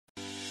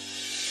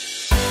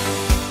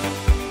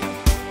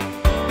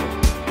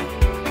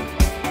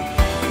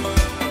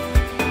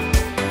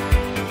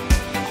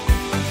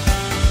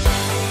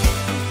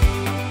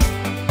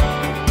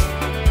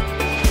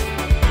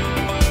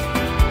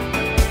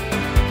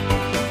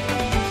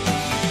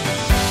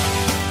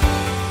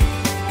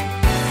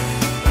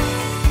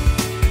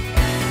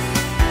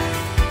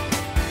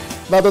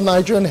Now, the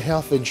Nigerian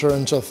Health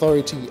Insurance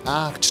Authority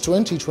Act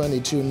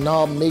 2022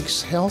 now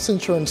makes health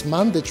insurance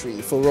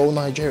mandatory for all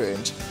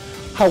Nigerians.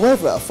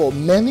 However, for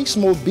many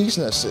small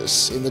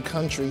businesses in the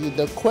country,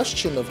 the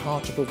question of how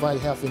to provide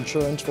health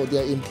insurance for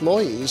their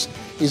employees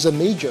is a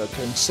major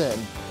concern.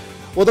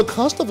 With the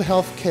cost of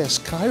healthcare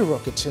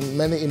skyrocketing,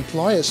 many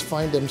employers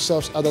find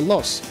themselves at a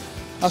loss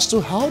as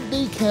to how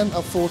they can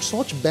afford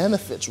such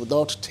benefits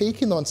without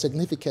taking on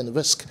significant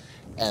risk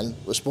and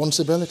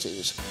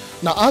responsibilities.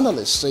 Now,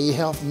 analysts say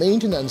Health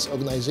Maintenance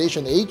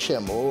Organization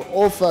HMO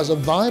offers a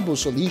viable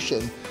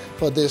solution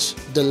for this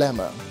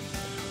dilemma.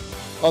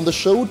 On the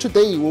show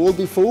today, we will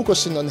be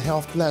focusing on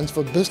health plans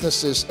for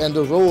businesses and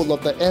the role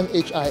of the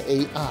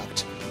NHIA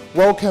Act.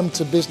 Welcome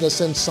to Business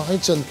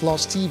Insights on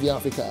Plus TV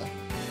Africa.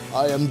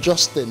 I am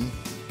Justin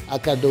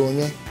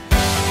Akadonye.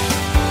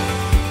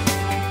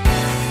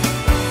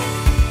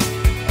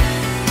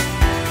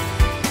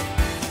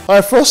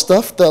 First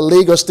off, the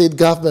Lagos State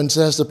government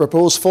says the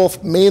proposed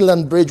fourth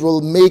mainland bridge will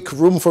make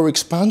room for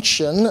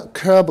expansion,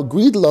 curb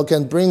gridlock,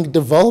 and bring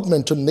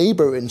development to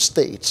neighboring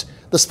states.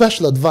 The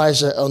special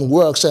advisor on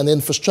works and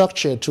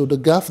infrastructure to the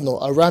governor,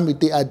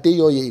 Aramide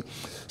Adeoye,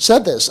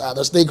 said this at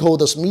a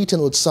stakeholders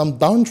meeting with some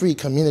boundary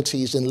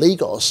communities in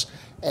Lagos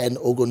and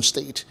Ogun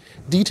State.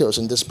 Details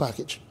in this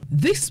package.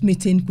 This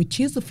meeting,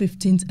 which is the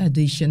 15th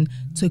edition,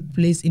 took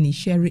place in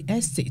Isheri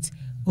Estate,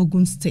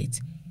 Ogun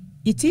State.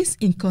 It is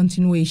in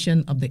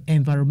continuation of the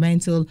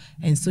Environmental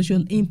and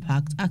Social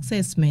Impact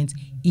Assessment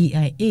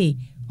EIA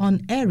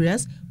on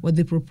areas where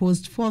the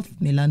proposed fourth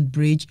mainland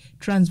bridge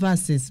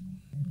transverses.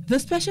 The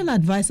Special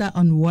Advisor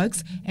on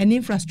Works and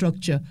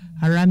Infrastructure,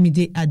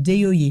 Aramide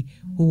Adeoye,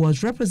 who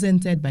was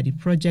represented by the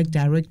Project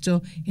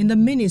Director in the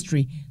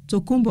Ministry,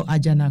 Tokumbo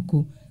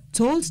Ajanaku,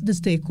 told the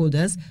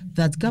stakeholders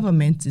that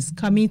government is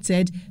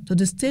committed to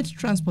the State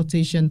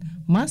Transportation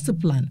Master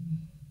Plan.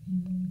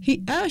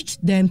 He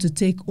urged them to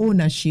take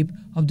ownership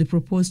of the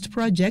proposed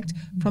project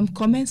from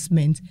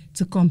commencement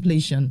to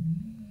completion.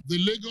 The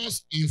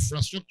Lagos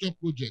infrastructure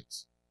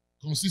project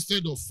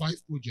consisted of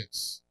 5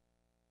 projects: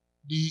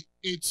 the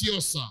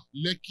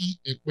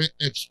Etiosa-Lekki-Ekpe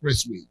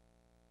Expressway,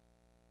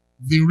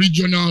 the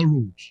regional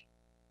road,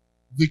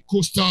 the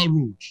coastal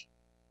road,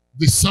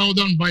 the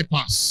southern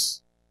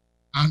bypass,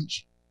 and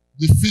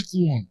the 5th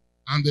one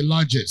and the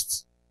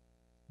largest,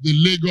 the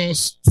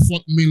Lagos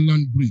Fourth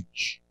Mainland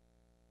Bridge.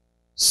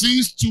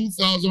 Since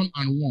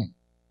 2001,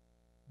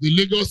 the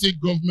Lagos State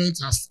government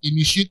has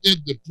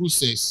initiated the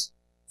process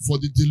for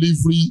the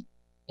delivery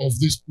of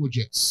these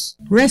projects.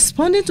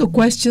 Responding to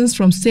questions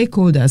from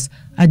stakeholders,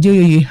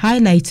 Adeoye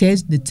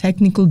highlighted the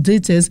technical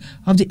details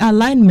of the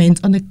alignment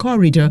on the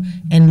corridor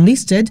and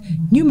listed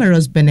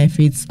numerous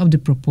benefits of the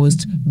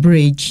proposed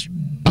bridge.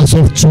 As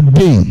of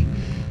today,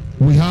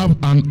 we have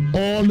an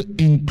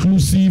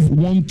all-inclusive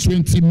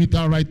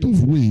 120-meter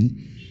right-of-way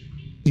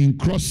in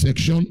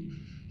cross-section,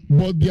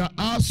 but there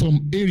are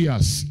some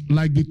areas,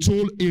 like the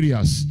toll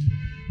areas,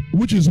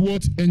 which is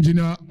what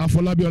Engineer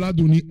Afolabi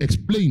Oladuni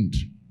explained,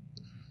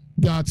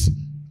 that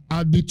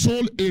at the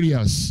toll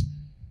areas,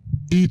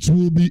 it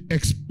will be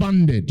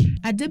expanded.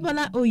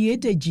 Adebola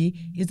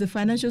Oyedeji is the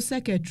Financial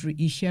Secretary,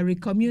 Isheri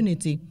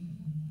Community.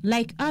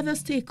 Like other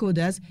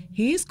stakeholders,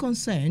 he is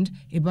concerned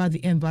about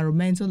the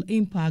environmental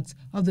impact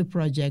of the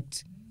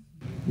project.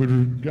 With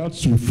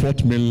regards to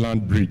Fourth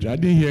Mainland Bridge, I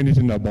didn't hear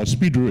anything about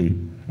Speedway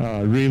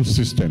rail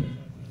system.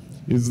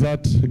 Is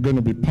that going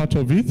to be part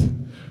of it?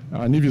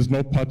 And if it's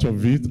not part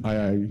of it,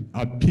 I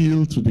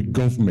appeal to the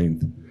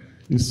government.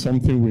 It's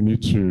something we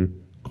need to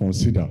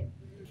consider.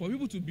 For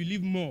people to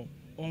believe more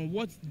on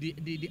what the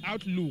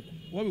outlook,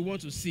 what we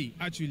want to see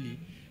actually,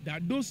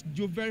 that those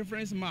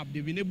georeference map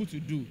they've been able to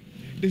do,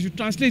 they should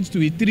translate to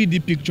a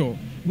 3D picture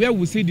where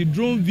we see the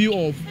drone view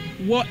of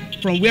what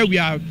from where we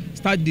are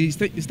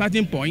the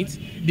starting point,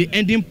 the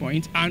ending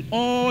point, and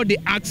all the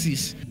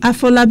axes.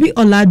 Afolabi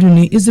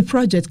Oladuni is the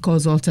project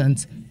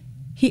consultant.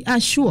 He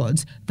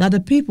assured that the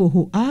people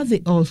who are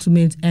the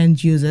ultimate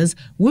end users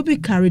will be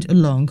carried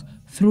along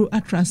through a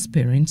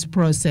transparent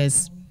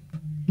process.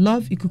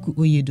 Love Ikuku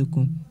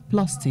Oyedoku,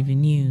 Plus TV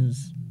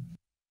News.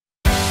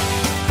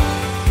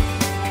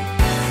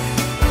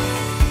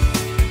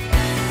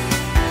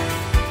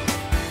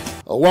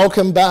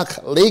 Welcome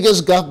back. Lagos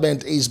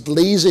government is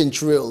blazing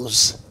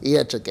trails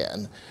yet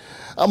again.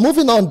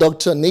 Moving on,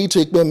 Dr. Neto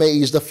Ikpeme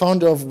is the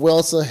founder of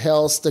Wealth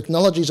Health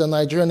Technologies, a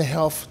Nigerian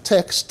health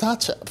tech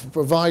startup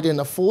providing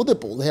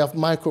affordable health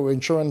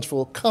microinsurance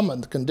for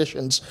common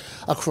conditions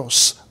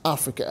across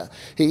Africa.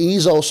 He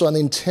is also an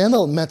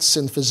internal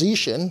medicine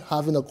physician,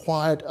 having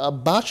acquired a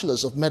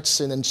Bachelor's of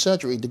Medicine and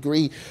Surgery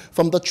degree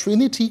from the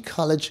Trinity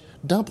College,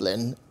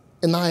 Dublin,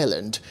 in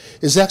Ireland.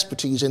 His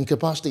expertise and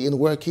capacity in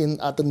working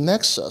at the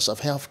nexus of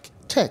health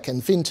tech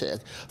and fintech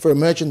for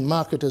emerging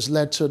markets has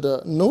led to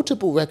the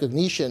notable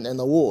recognition and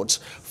awards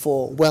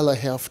for Wealth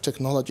Health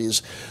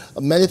Technologies.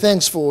 Many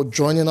thanks for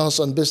joining us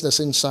on Business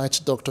Insights,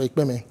 Dr.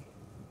 Ikpeme.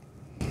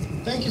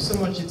 Thank you so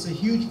much. It's a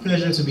huge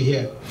pleasure to be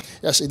here.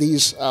 Yes, it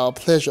is our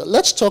pleasure.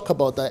 Let's talk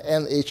about the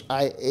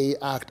NHIA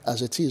Act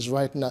as it is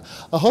right now.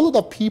 A whole lot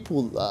of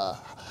people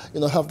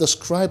have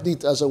described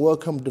it as a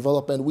welcome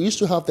development. We used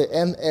to have the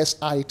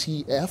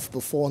NSITF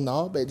before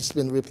now, but it's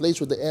been replaced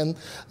with the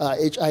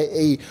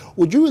NHIA.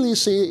 Would you really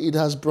say it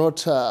has brought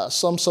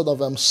some sort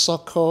of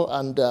succor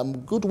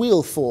and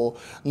goodwill for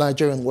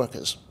Nigerian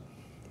workers?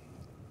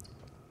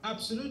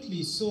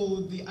 Absolutely.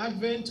 So the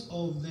advent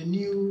of the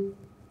new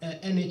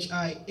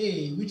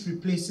NHIA, which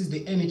replaces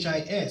the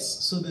NHIS,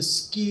 so the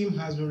scheme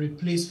has been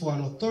replaced for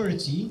an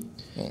authority,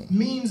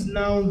 means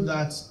now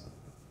that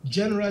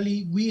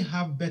generally we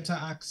have better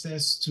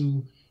access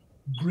to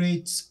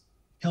great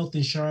health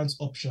insurance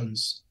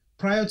options.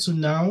 Prior to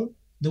now,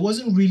 there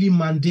wasn't really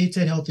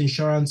mandated health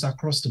insurance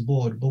across the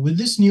board, but with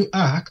this new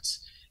act,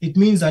 it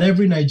means that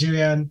every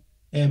Nigerian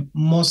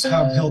must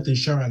have health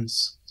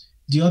insurance.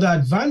 The other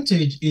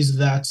advantage is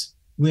that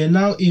we're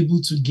now able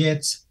to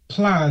get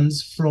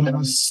plans from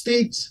our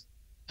state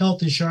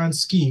health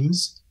insurance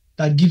schemes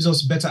that gives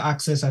us better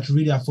access at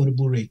really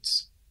affordable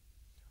rates.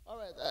 All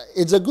right.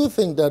 It's a good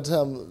thing that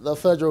the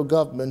federal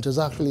government has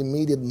actually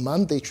made it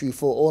mandatory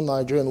for all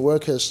Nigerian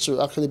workers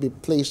to actually be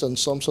placed on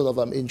some sort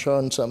of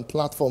insurance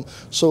platform,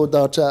 so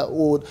that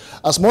would,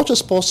 as much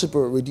as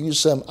possible,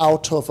 reduce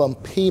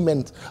out-of-pocket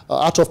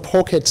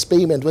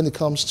payment when it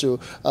comes to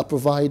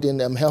providing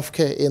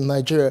healthcare in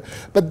Nigeria.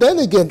 But then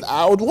again,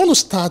 I would want to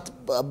start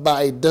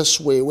by this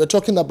way. We're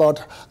talking about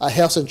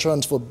health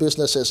insurance for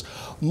businesses.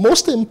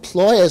 Most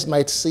employers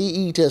might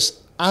see it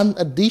as an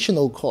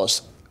additional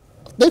cost.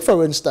 Like,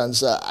 for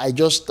instance, I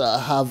just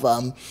have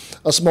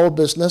a small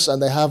business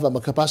and I have a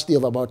capacity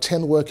of about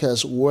 10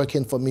 workers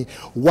working for me.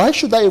 Why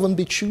should I even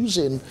be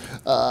choosing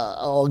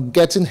or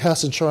getting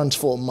health insurance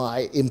for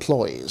my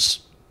employees?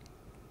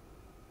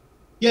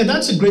 Yeah,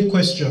 that's a great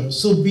question.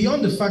 So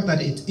beyond the fact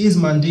that it is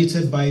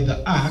mandated by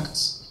the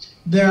Act,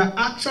 there are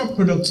actual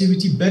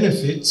productivity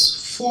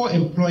benefits for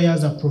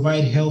employers that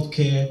provide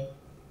healthcare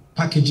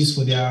packages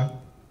for their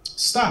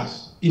staff.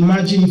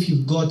 Imagine if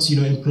you've got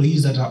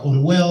employees that are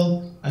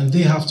unwell and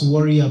they have to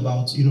worry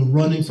about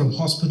running from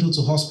hospital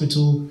to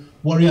hospital,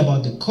 worry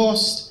about the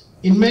cost.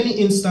 In many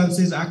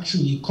instances,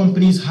 actually,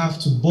 companies have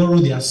to borrow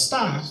their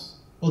staff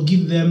or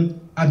give them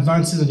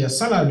advances on their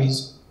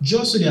salaries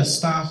just so their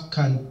staff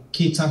can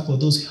cater for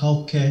those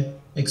healthcare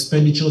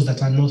expenditures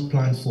that are not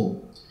planned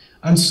for.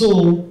 And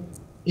so,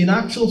 in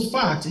actual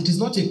fact, it is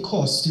not a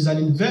cost, it is an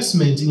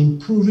investment in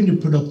improving the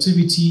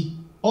productivity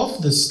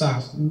of the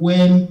staff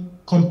when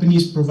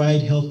companies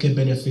provide healthcare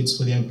benefits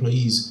for their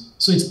employees.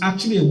 So it's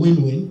actually a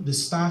win-win. The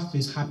staff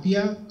is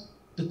happier,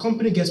 the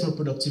company gets more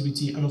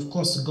productivity, and of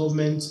course the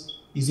government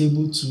is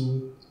able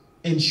to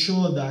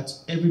ensure that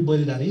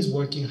everybody that is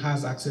working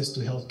has access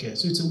to healthcare.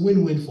 So it's a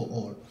win-win for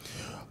all.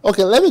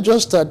 Okay, let me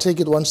just take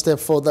it one step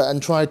further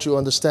and try to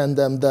understand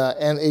the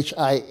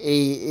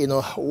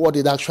NHIA, what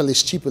it actually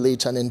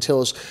stipulates and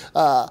entails.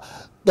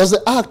 Does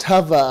the Act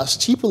have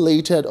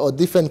stipulated or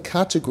different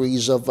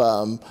categories of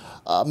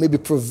maybe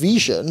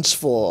provisions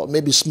for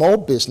maybe small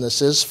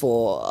businesses,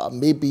 for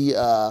maybe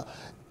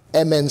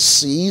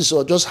MNCs,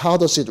 or just how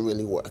does it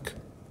really work?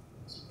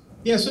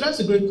 Yeah, so that's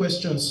a great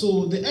question.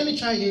 So the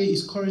NHIA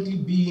is currently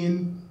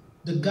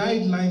the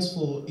guidelines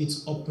for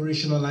its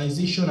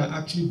operationalization are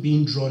actually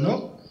being drawn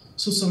up.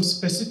 So some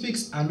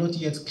specifics are not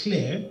yet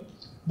clear.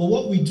 But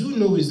what we do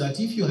know is that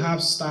if you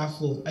have staff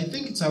of, I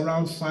think it's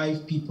around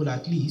 5 people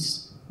at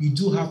least, you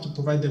do have to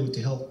provide them with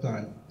a health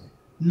plan.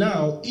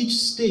 Now, each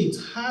state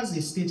has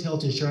a state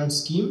health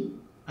insurance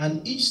scheme,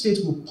 and each state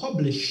will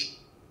publish,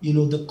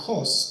 the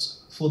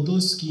cost for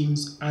those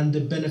schemes and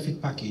the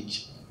benefit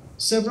package.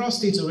 Several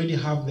states already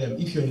have them.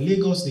 If you're in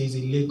Lagos, there is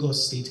a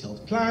Lagos State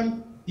Health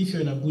Plan. If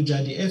you're in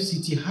Abuja, the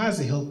FCT has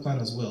a health plan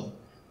as well.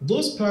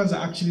 Those plans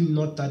are actually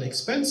not that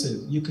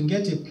expensive. You can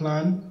get a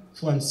plan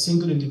for a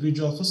single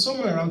individual for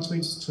somewhere around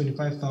 20 to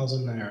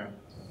 25,000 naira.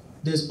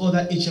 There's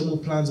other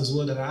HMO plans as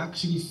well that are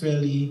actually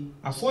fairly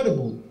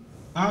affordable.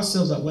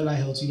 Ourselves at Wella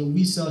Health,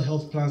 we sell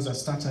health plans that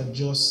start at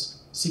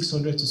just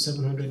 600 to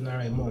 700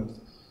 naira a month.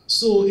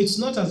 So it's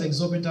not as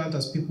exorbitant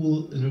as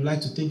people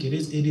like to think it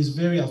is. It is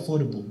very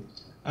affordable.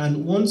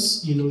 And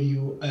once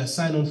you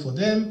sign on for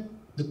them,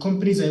 the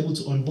companies are able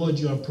to onboard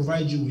you and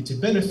provide you with a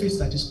benefit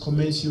that is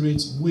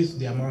commensurate with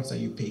the amounts that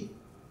you pay.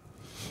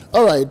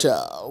 All right,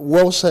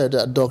 well said,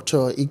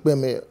 Dr.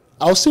 Ikpeme.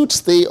 I'll still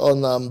stay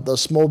on the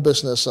small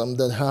business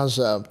that has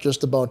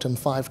just about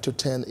 5 to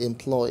 10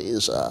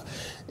 employees,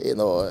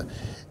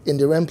 in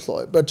their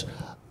employ. But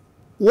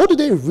what do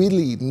they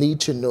really need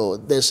to know?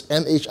 This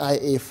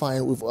NHIA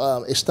fine, we've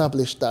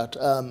established that.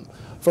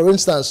 For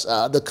instance,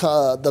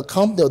 the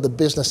company or the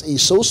business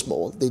is so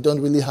small, they don't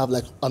really have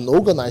like an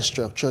organized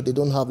structure. They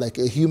don't have like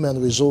a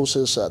human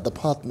resources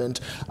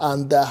department.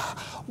 And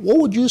what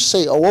would you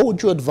say, or what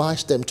would you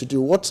advise them to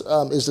do? What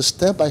is the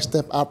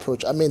step-by-step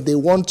approach? I mean, they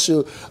want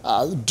to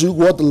do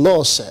what the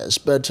law says,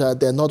 but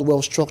they're not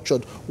well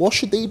structured. What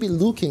should they be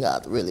looking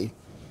at, really?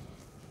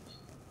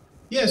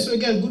 Yeah, so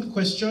again, good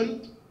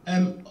question.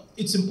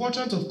 It's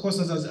important, of course,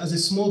 as a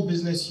small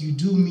business, you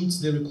do meet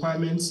the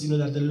requirements,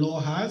 that the law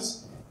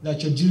has,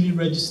 that you're duly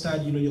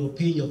registered, you're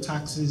paying your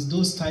taxes,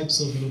 those types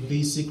of,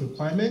 basic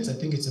requirements. I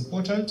think it's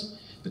important.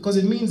 because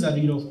it means that,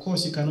 of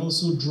course, you can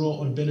also draw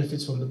on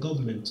benefits from the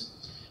government.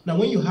 Now,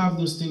 when you have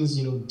those things,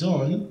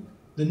 done,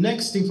 the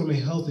next thing from a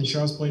health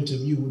insurance point of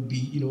view would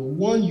be,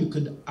 one, you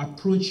could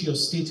approach your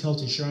state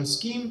health insurance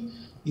scheme.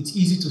 It's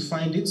easy to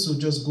find it, so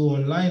just go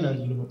online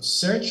and,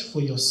 search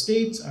for your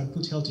state and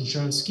put health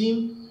insurance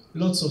scheme.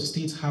 Lots of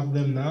states have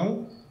them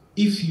now.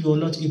 If you're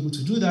not able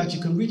to do that,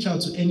 you can reach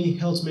out to any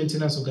health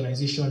maintenance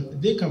organization.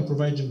 They can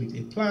provide you with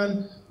a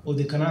plan, or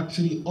they can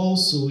actually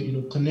also,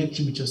 connect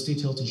you with your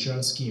state health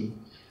insurance scheme.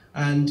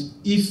 And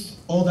if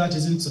all that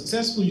isn't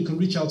successful, you can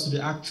reach out to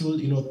the actual,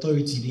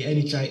 authority, the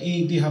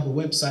NHIA. They have a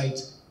website,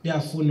 they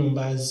have phone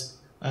numbers,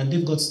 and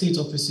they've got state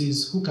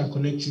offices who can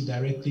connect you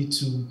directly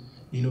to,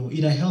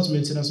 either health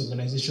maintenance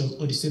organizations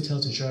or the state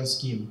health insurance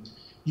scheme.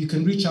 You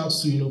can reach out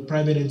to,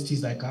 private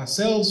entities like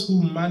ourselves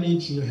who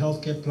manage,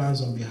 healthcare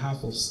plans on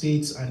behalf of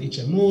states and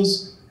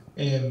HMOs,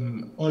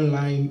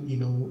 online,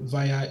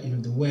 via,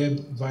 the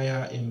web,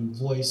 via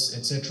voice,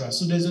 etc.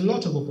 So there's a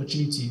lot of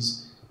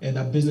opportunities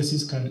that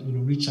businesses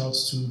can, reach out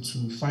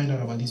to find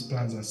out about these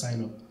plans and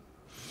sign up.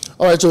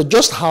 All right, so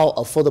just how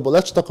affordable,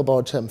 let's talk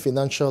about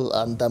financial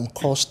and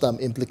cost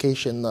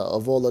implication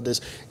of all of this.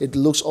 It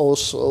looks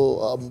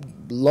also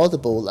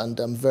laudable and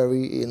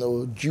very,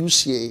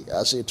 juicy,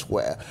 as it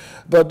were.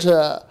 But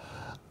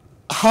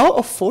how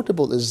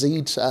affordable is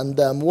it, and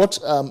what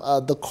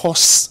are the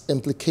cost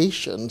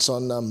implications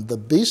on the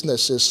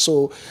businesses?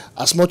 So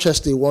as much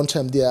as they want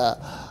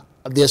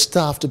their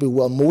staff to be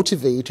well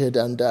motivated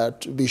and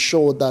to be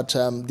sure that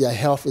their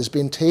health is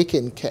being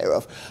taken care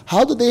of,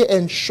 how do they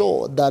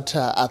ensure that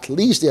at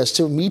least they are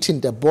still meeting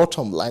their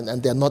bottom line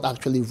and they're not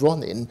actually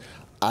running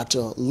at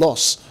a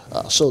loss,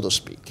 so to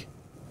speak?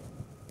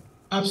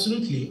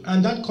 Absolutely.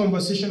 And that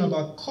conversation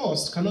about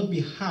cost cannot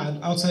be had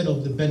outside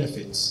of the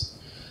benefits.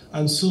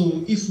 And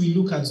so if we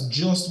look at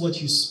just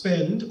what you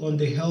spend on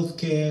the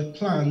healthcare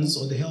plans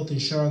or the health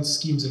insurance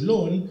schemes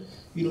alone,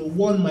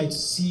 one might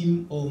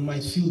seem or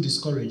might feel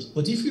discouraged.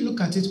 But if you look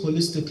at it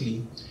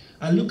holistically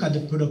and look at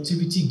the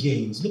productivity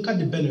gains, look at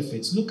the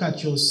benefits, look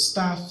at your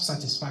staff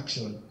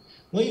satisfaction,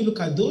 when you look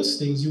at those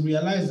things, you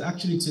realize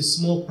actually it's a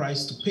small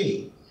price to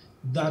pay.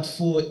 That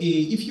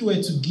if you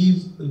were to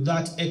give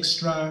that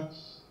extra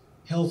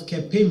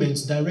healthcare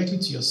payments directly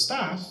to your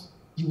staff,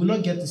 you will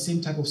not get the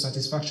same type of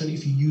satisfaction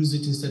if you use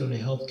it instead on a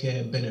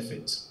healthcare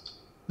benefit.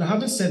 Now,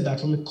 having said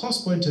that, from a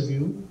cost point of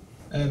view,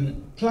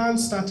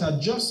 plans start at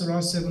just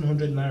around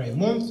 700 naira a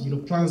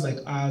month. Plans like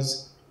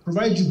ours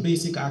provide you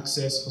basic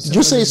access. For did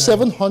you say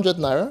 700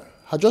 naira?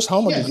 Just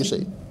how much did you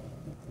say?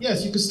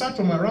 Yes, you can start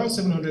from around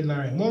 700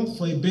 naira a month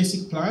for a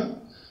basic plan,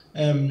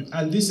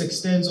 and this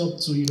extends up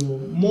to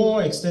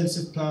more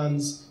extensive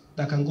plans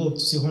that can go up to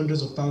say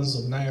hundreds of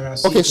thousands of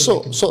naira. Okay,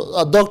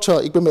 so Dr.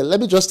 Ikpeme, let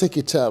me just take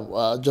it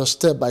just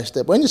step by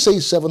step. When you say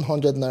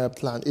 700 naira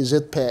plan, is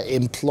it per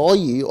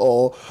employee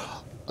or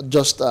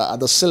just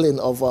at the ceiling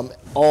of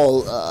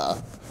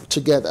all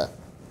together?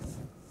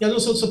 Yeah, no,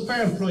 so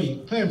per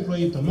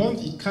employee per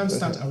month, it can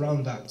start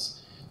around that.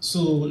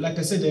 So like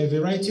I said, there are a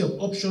variety of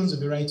options, a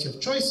variety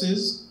of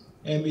choices,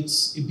 and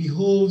it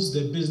behoves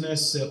the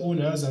business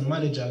owners and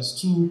managers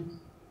to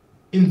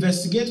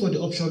investigate what the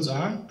options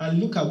are and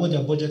look at what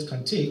their budget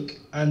can take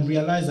and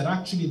realize that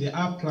actually there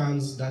are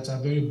plans that are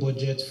very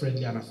budget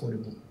friendly and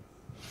affordable.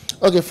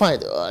 Okay, fine.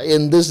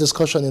 In this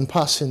discussion in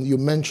passing, you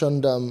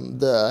mentioned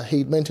the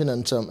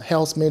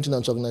health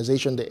maintenance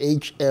organization, the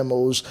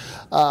HMOs.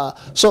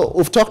 So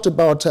we've talked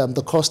about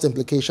the cost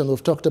implication.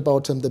 We've talked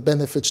about the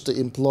benefits to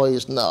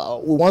employees.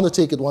 Now, we want to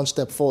take it one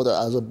step further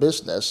as a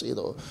business.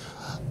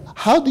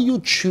 How do you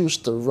choose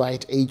the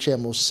right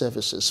HMO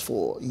services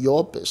for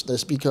your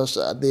business? Because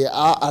there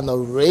are an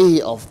array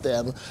of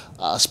them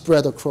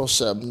spread across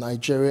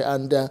Nigeria.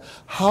 And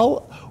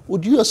how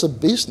would you as a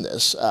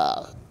business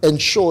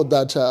ensure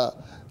that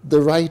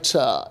the right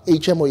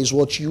HMO is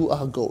what you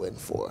are going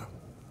for?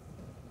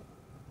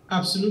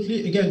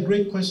 Absolutely. Again,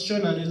 great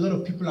question. And a lot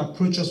of people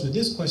approach us with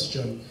this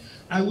question.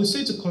 I would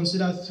say to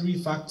consider three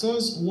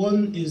factors.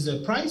 One is the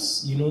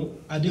price.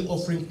 Are they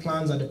offering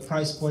plans at the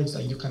price points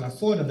that you can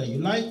afford and that you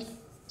like?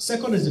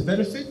 Second is the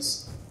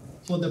benefits.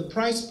 For the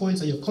price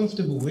points that you're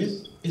comfortable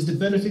with, is the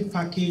benefit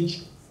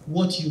package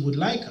what you would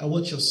like and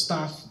what your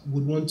staff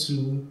would want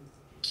to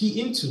key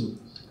into?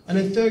 And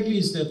then thirdly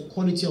is the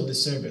quality of the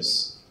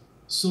service.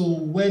 So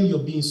when you're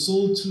being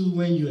sold to,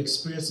 when you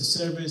experience the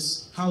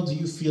service, how do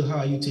you feel? How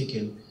are you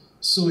taken?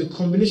 So a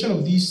combination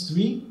of these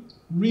three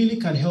really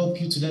can help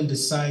you to then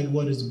decide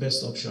what is the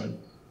best option.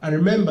 And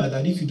remember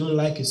that if you don't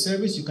like a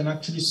service, you can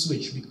actually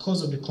switch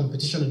because of the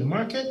competition in the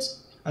market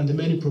and the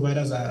many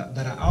providers that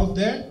are out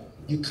there.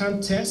 You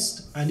can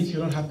test, and if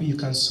you're not happy, you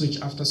can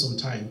switch after some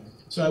time.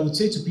 So I would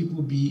say to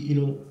people, be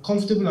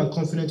comfortable and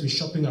confident with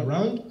shopping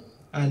around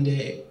and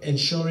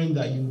ensuring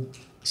that you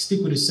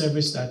stick with a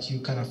service that you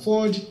can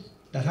afford,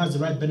 that has the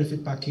right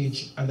benefit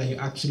package, and that you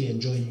actually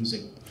enjoy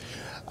using.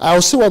 I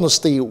also want to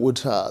stay with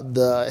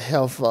the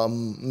health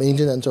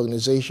maintenance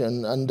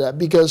organization, and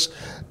because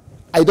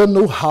I don't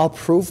know how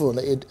proven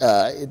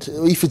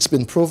if it's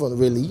been proven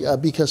really,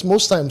 because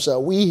most times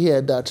we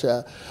hear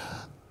that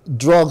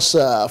drugs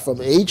from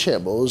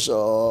HMOs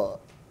or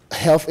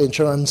health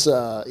insurance,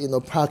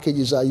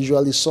 packages are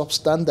usually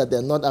substandard.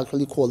 They're not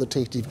actually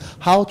qualitative.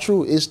 How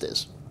true is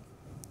this?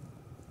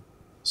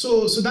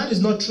 So that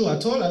is not true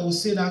at all. I will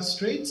say that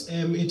straight.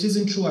 It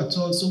isn't true at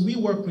all. So we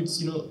work with,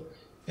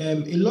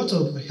 a lot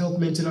of health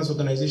maintenance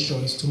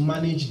organizations to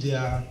manage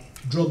their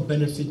drug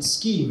benefit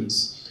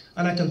schemes.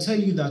 And I can tell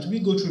you that we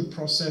go through a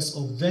process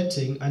of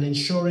vetting and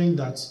ensuring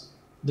that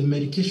the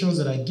medications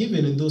that are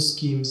given in those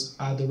schemes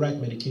are the right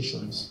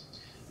medications.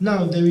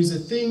 Now, there is a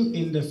thing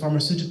in the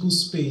pharmaceutical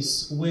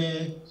space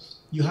where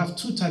you have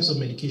two types of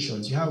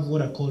medications. You have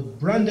what are called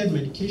branded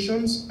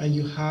medications, and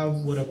you have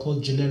what are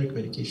called generic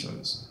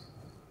medications.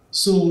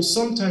 So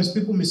sometimes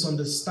people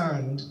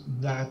misunderstand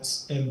that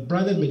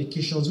branded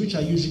medications, which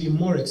are usually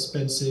more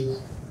expensive,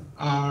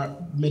 are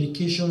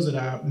medications that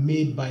are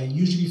made by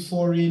usually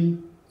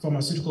foreign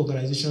pharmaceutical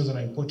organizations that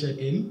are imported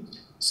in.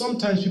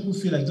 Sometimes people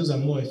feel like those are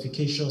more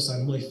efficacious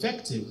and more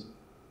effective.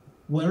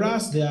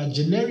 Whereas there are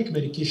generic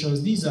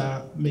medications, these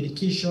are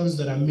medications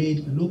that are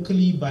made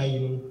locally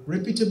by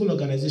reputable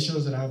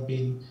organizations that have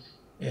been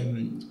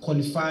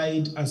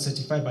qualified and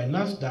certified by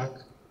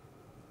NAFDAC.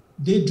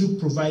 They do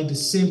provide the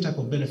same type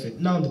of benefit.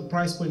 Now, the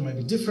price point might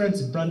be different,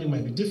 the branding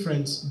might be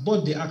different,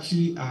 but they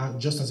actually are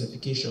just as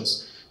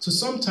efficacious. So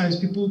sometimes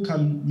people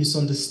can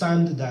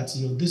misunderstand that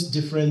this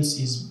difference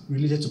is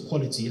related to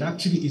quality. It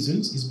actually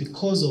isn't. It's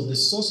because of the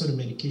source of the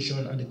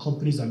medication and the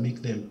companies that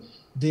make them.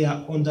 They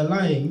are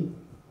underlying,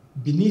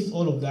 beneath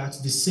all of that,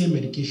 the same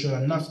medication,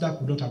 and NAFDAC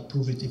would not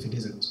approve it if it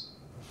isn't.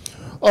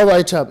 All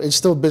right, it's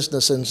still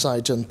Business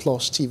Insight on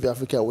Plus TV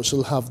Africa. We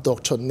still have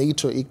Dr.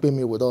 Neto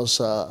Ikpeme with us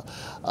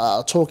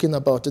talking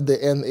about the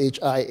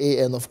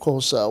NHIA and, of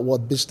course,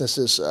 what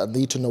businesses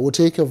need to know. We'll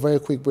take a very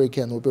quick break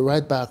and we'll be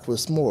right back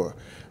with more.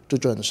 To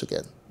join us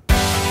again.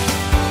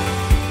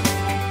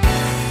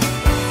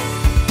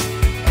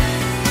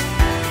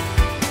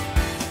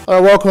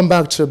 Welcome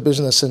back to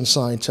Business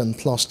Insight and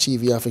Plus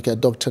TV Africa.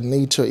 Dr.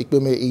 Neto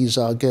Ikpeme is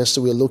our guest.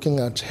 We're looking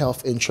at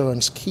health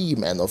insurance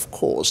scheme and, of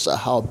course,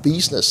 how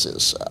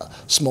businesses,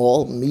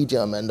 small,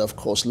 medium, and, of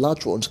course,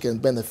 large ones can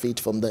benefit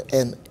from the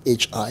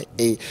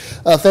NHIA.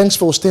 Thanks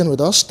for staying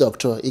with us,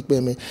 Dr.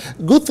 Ikpeme.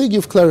 Good thing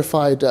you've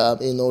clarified,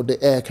 the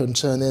air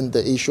concerning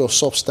the issue of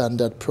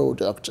substandard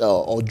product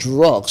or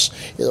drugs,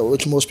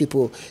 which most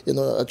people,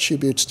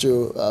 attribute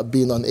to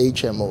being on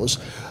HMOs.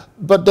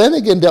 But then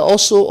again, there are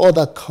also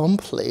other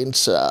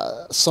complaints.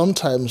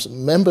 Sometimes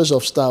members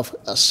of staff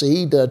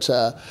say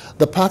that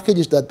the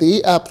packages that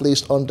they are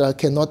placed under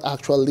cannot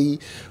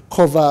actually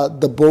cover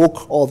the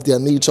bulk of their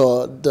needs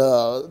or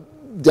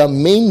their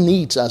main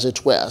needs, as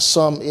it were.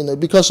 Some,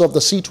 because of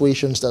the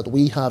situations that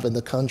we have in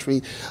the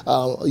country,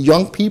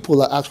 young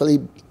people are actually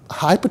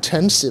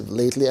hypertensive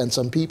lately, and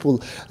some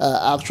people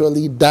are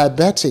actually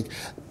diabetic.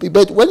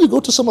 But when you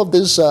go to some of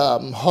these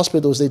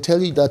hospitals, they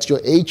tell you that your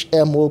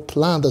HMO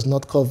plan does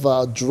not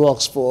cover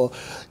drugs for,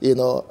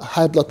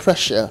 high blood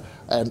pressure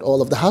and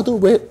all of that. How do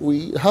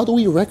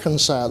we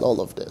reconcile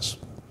all of this?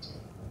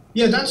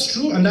 Yeah, that's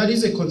true, and that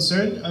is a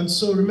concern. And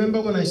so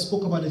remember when I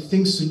spoke about the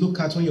things to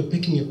look at when you're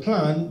picking a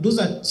plan, those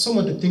are some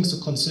of the things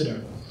to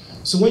consider.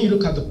 So when you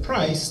look at the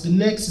price, the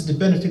next is the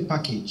benefit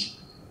package.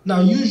 Now,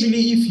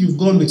 usually if you've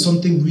gone with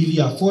something really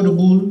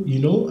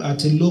affordable,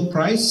 at a low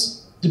price,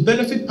 the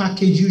benefit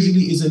package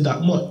usually isn't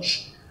that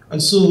much.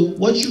 And so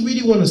what you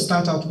really want to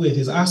start out with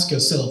is ask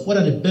yourself, what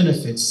are the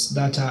benefits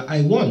that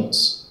I want?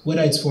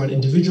 Whether it's for an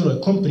individual or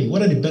a company,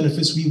 what are the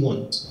benefits we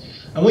want?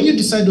 And when you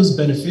decide those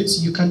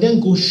benefits, you can then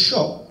go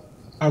shop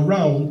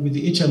around with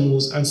the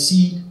HMOs and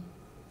see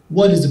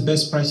what is the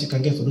best price you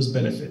can get for those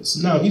benefits.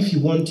 Now, if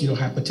you want,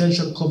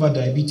 hypertension cover,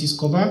 diabetes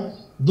cover,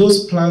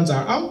 those plans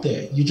are out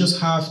there. You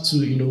just have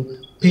to,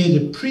 pay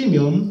the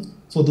premium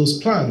for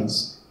those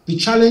plans. The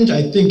challenge,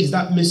 I think, is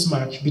that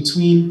mismatch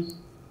between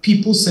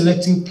people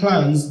selecting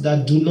plans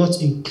that do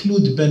not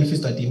include the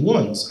benefits that they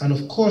want. And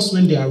of course,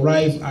 when they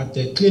arrive at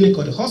the clinic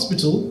or the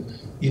hospital,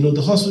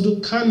 the hospital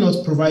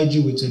cannot provide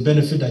you with a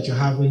benefit that you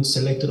haven't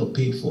selected or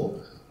paid for.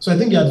 So I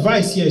think the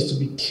advice here is to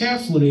be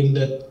careful in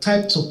the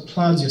types of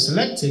plans you're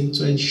selecting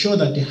to ensure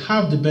that they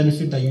have the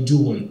benefit that you do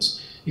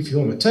want. If you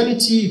want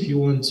maternity, if you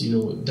want,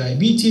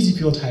 diabetes, if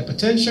you want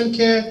hypertension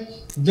care,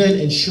 then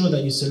ensure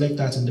that you select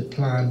that in the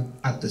plan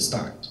at the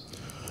start.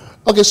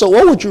 Okay, so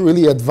what would you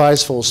really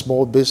advise for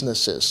small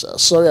businesses?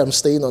 Sorry, I'm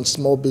staying on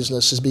small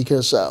businesses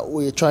because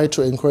we try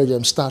to encourage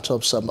them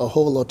startups a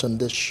whole lot on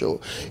this show.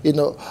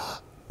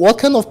 What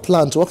kind of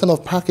plans, what kind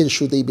of package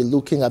should they be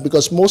looking at?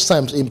 Because most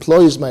times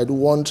employees might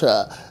want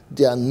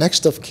their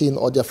next of kin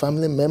or their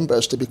family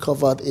members to be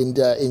covered in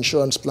their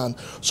insurance plan.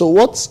 So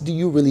what do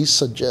you really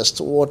suggest?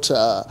 What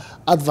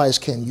advice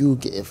can you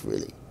give,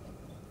 really?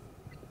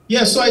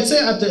 Yeah, so I'd say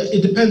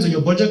it depends on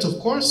your budget, of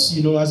course.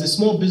 As a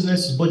small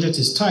business, your budget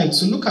is tight.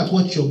 So look at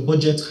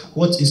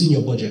what is in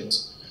your budget.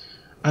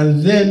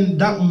 And then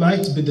that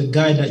might be the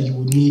guide that you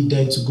would need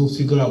then to go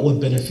figure out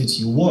what benefits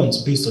you want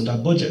based on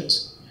that budget.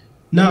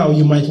 Now,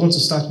 you might want to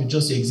start with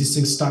just the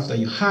existing staff that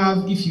you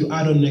have. If you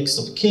add on next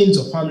of kin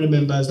or family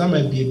members, that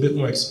might be a bit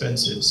more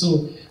expensive.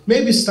 So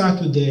maybe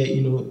start with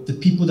the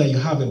people that you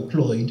have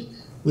employed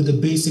with the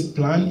basic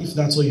plan, if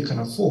that's what you can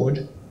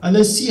afford, and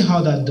then see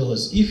how that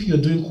does. If you're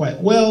doing quite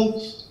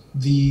well,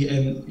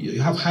 you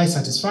have high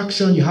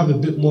satisfaction, you have a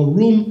bit more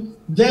room,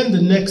 then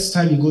the next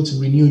time you go to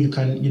renew, you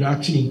can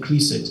actually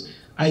increase it.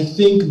 I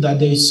think that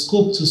there is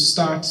scope to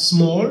start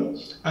small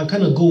and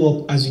kind of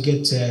go up as you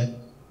get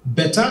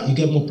better, you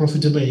get more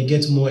profitable, and you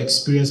get more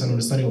experience and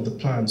understanding of the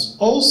plans.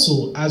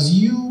 Also, as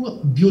you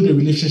build a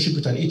relationship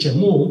with an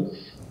HMO,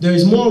 there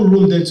is more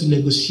room then to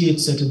negotiate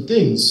certain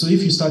things. So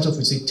if you start off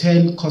with, say,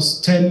 10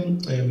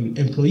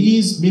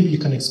 employees, maybe you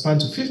can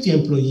expand to 50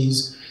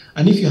 employees.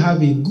 And if you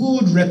have a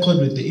good record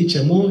with the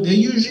HMO, they're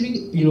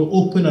usually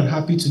open and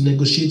happy to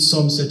negotiate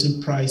some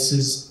certain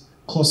prices,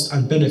 cost,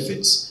 and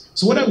benefits.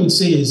 So what I would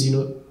say is,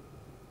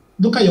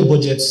 look at your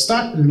budget,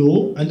 start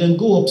low, and then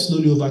go up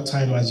slowly over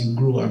time as you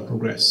grow and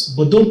progress.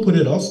 But don't put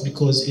it off,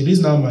 because it is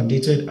now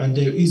mandated, and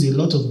there is a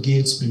lot of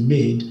gains to be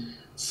made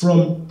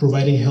from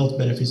providing health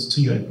benefits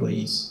to your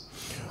employees.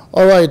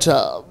 All right.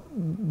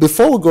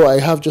 Before we go, I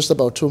have just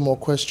about 2 more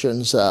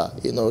questions,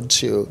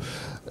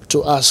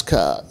 to ask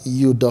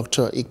you,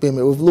 Dr.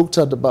 Ikpeme. We've looked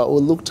at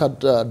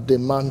the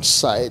demand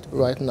side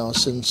right now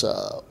since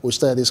we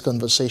started this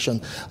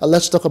conversation.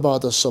 Let's talk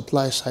about the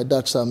supply side.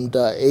 That's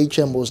the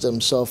HMOs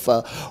themselves.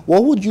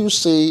 What would you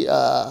say?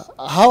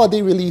 How are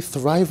they really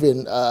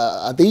thriving?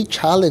 Are they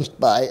challenged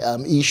by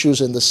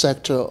issues in the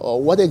sector, or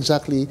what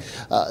exactly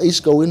is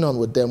going on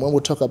with them when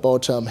we talk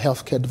about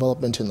healthcare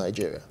development in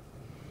Nigeria?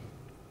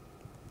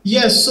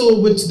 Yes. So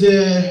with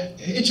the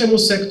HMO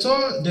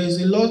sector, there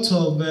is a lot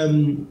of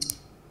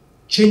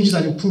changes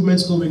and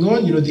improvements going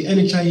on. The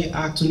NHIA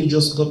Act only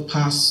just got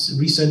passed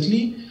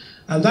recently,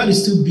 and that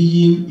is still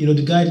being,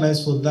 the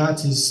guidelines for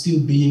that is still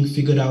being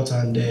figured out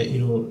and,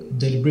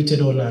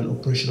 deliberated on and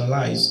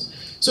operationalized.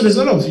 So there's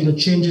a lot of,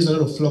 changes, a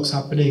lot of flux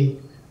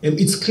happening.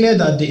 It's clear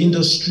that the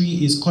industry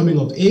is coming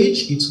of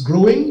age, it's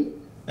growing,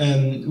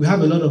 and we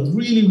have a lot of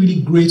really,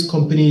 really great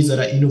companies that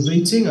are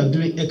innovating and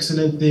doing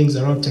excellent things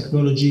around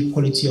technology,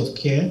 quality of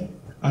care,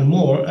 and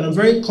more. And I'm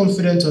very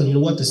confident on,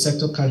 what the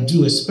sector can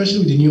do, especially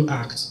with the new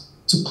act,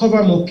 to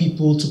cover more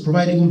people, to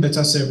provide even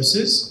better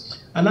services,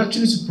 and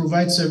actually to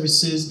provide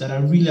services that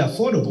are really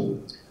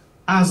affordable.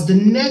 As the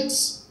net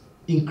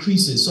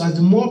increases, so as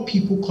the more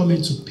people come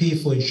in to pay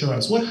for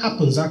insurance, what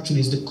happens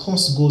actually is the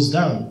cost goes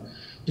down.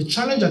 The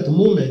challenge at the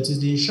moment is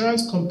the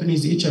insurance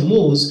companies, the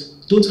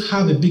HMOs, don't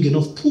have a big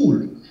enough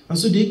pool, and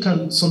so they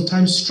can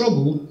sometimes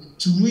struggle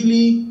to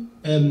really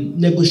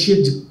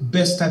negotiate the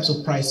best types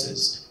of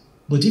prices.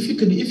 But if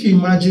you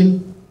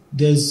imagine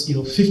there's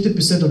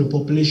 50% of the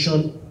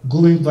population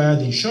going via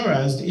the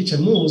insurers, the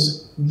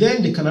HMOs,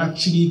 then they can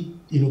actually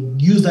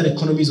use that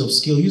economies of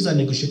scale, use that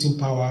negotiating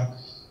power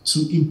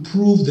to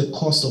improve the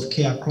cost of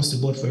care across the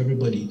board for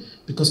everybody.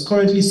 Because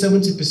currently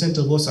 70%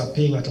 of us are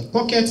paying out of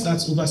pocket.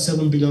 That's over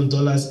 $7 billion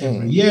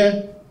every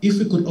year. If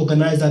we could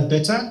organize that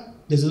better,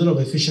 there's a lot of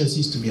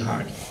efficiencies to be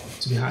had.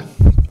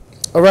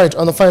 All right,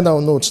 on the final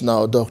note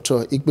now,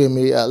 Dr.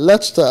 Ikpeme,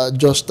 let's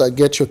just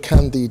get your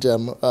candid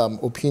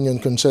opinion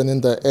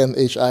concerning the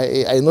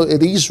NHIA. I know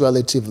it is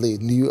relatively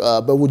new,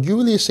 but would you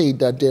really say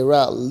that there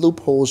are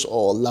loopholes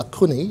or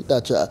lacunae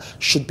that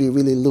should be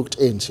really looked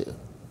into?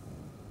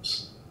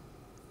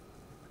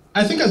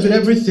 I think as with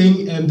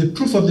everything, the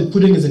proof of the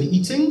pudding is in the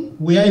eating.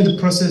 We are in the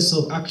process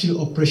of actually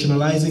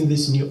operationalizing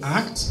this new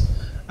act,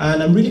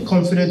 and I'm really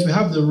confident we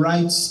have the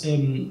right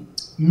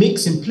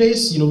mix in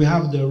place. We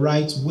have the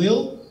right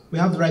will. We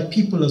have the right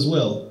people as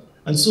well.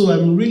 And so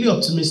I'm really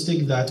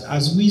optimistic that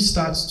as we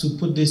start to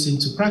put this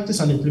into practice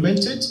and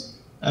implement it,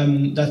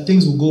 that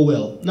things will go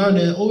well. Now,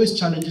 there are always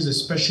challenges,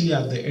 especially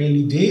at the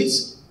early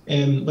days,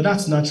 but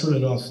that's natural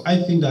enough.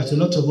 I think that a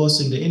lot of us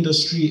in the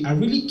industry are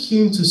really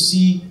keen to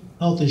see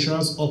health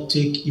insurance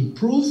uptake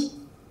improve.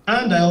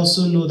 And I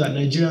also know that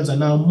Nigerians are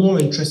now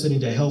more interested in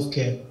their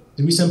healthcare.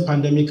 The recent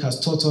pandemic has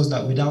taught us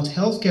that without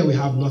healthcare, we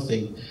have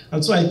nothing.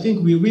 And so I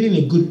think we're really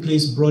in a good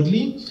place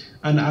broadly.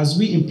 And as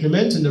we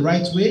implement in the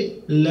right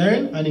way,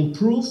 learn and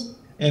improve,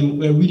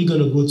 we're really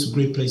going to go to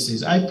great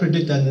places. I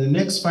predict that in the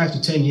next 5 to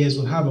 10 years,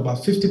 we'll have about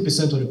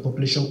 50% of the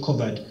population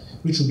covered,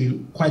 which will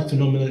be quite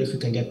phenomenal if we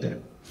can get there.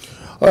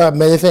 All right,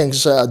 many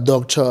thanks,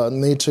 Dr.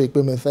 Neto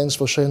Ikpeme. Thanks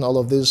for sharing all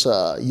of these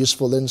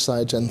useful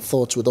insights and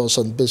thoughts with us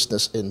on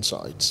Business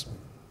Insights.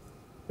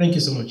 Thank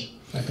you so much.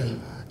 My pleasure.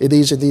 It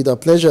is indeed a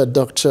pleasure.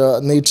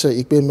 Dr. Neto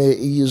Ikpeme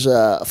is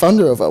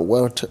founder of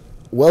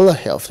Well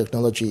Health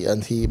Technology,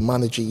 and he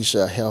manages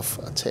a health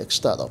tech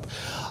startup.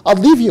 I'll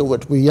leave you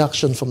with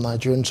reaction from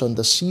Nigerians on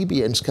the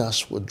CBN's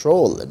cash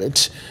withdrawal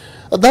limit.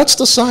 That's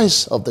the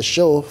size of the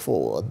show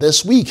for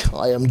this week.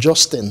 I am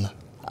Justin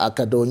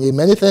Akadonye.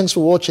 Many thanks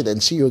for watching,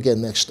 and see you again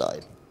next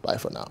time. Bye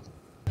for now.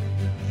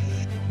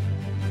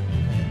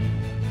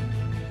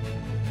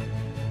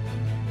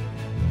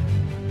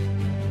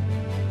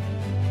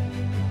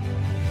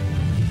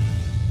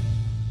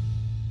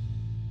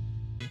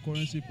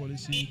 Currency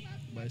policy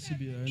by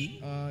CBN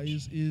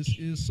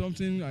is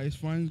something I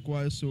find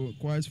quite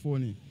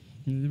funny.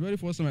 The very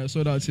first time I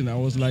saw that thing, I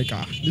was like,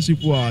 these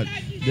people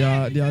they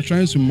are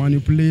trying to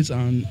manipulate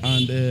and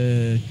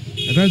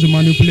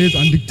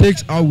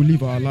dictate how we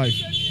live our life.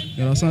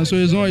 You understand? So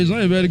it's not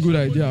a very good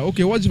idea.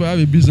 Okay, what if I have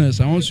a business?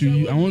 I want to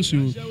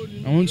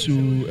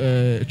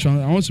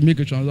make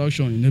a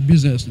transaction in a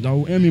business that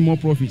will earn me more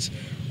profits,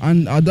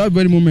 and at that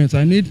very moment,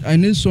 I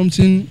need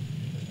something.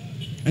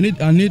 I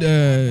need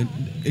a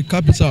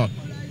capital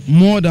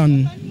more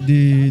than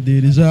the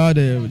desired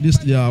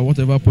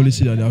whatever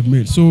policy that they have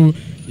made. So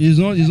it's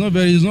not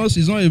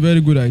a very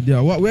good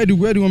idea. Where do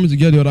you want me to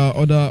get the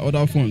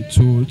other fund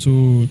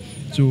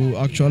to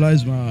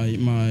actualize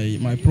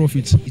my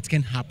profits? It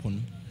can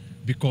happen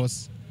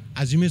because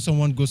assuming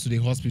someone goes to the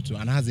hospital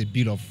and has a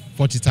bill of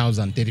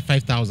 40,000,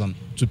 35,000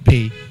 to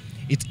pay,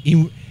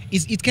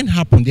 it can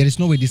happen. There is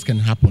no way this can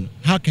happen.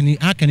 How can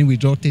he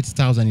withdraw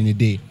 30,000 in a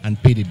day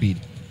and pay the bill?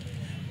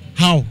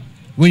 How?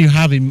 When you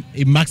have a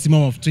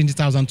maximum of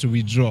 20,000 to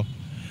withdraw,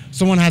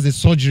 someone has a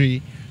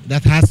surgery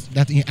that has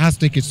to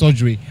take a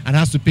surgery and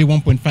has to pay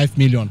 1.5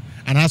 million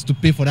and has to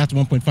pay for that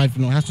 1.5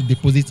 million, has to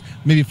deposit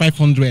maybe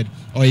 500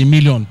 or a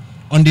million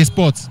on the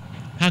spot.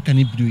 How can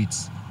he do it?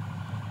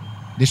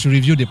 They should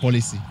review the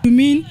policy. You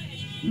mean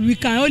we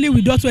can only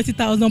withdraw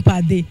 20,000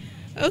 per day?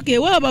 Okay,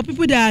 what about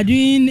people that are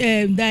doing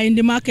that in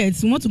the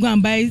markets? We want to go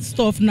and buy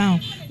stuff now.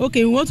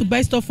 Okay, we want to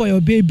buy stuff for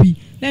your baby.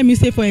 Let me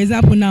say, for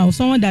example, now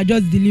someone that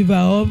just deliver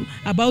or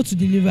about to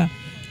deliver.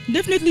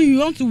 Definitely, you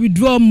want to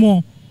withdraw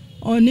more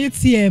on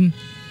ATM.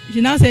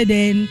 She now said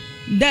then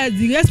that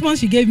the response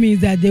she gave me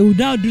is that they will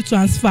now do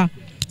transfer.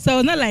 So I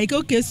was not like,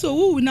 okay, so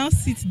who will now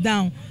sit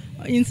down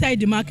inside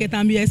the market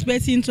and be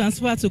expecting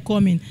transfer to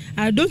come in?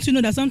 And don't you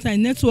know that sometimes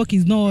network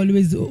is not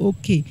always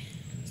okay?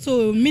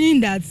 So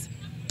meaning that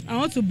I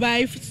want to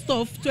buy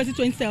stuff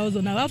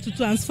 20,000, I have to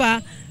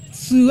transfer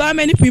to how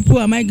many people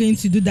am I going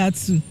to do that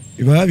to?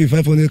 If I have a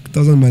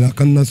 500,000 in my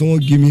account and someone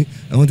give me,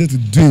 I wanted to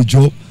do a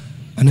job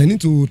and I need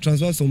to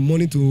transfer some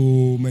money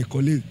to my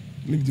colleague.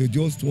 Maybe they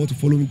just want to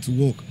follow me to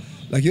work.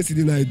 Like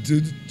yesterday, I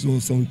did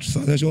some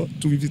transaction,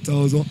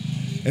 250,000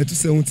 and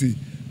 270,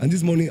 and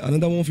this morning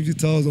another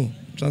 150,000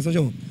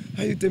 transaction.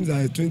 How you tell me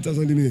that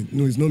 20,000 limit?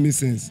 No, it's not making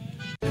sense.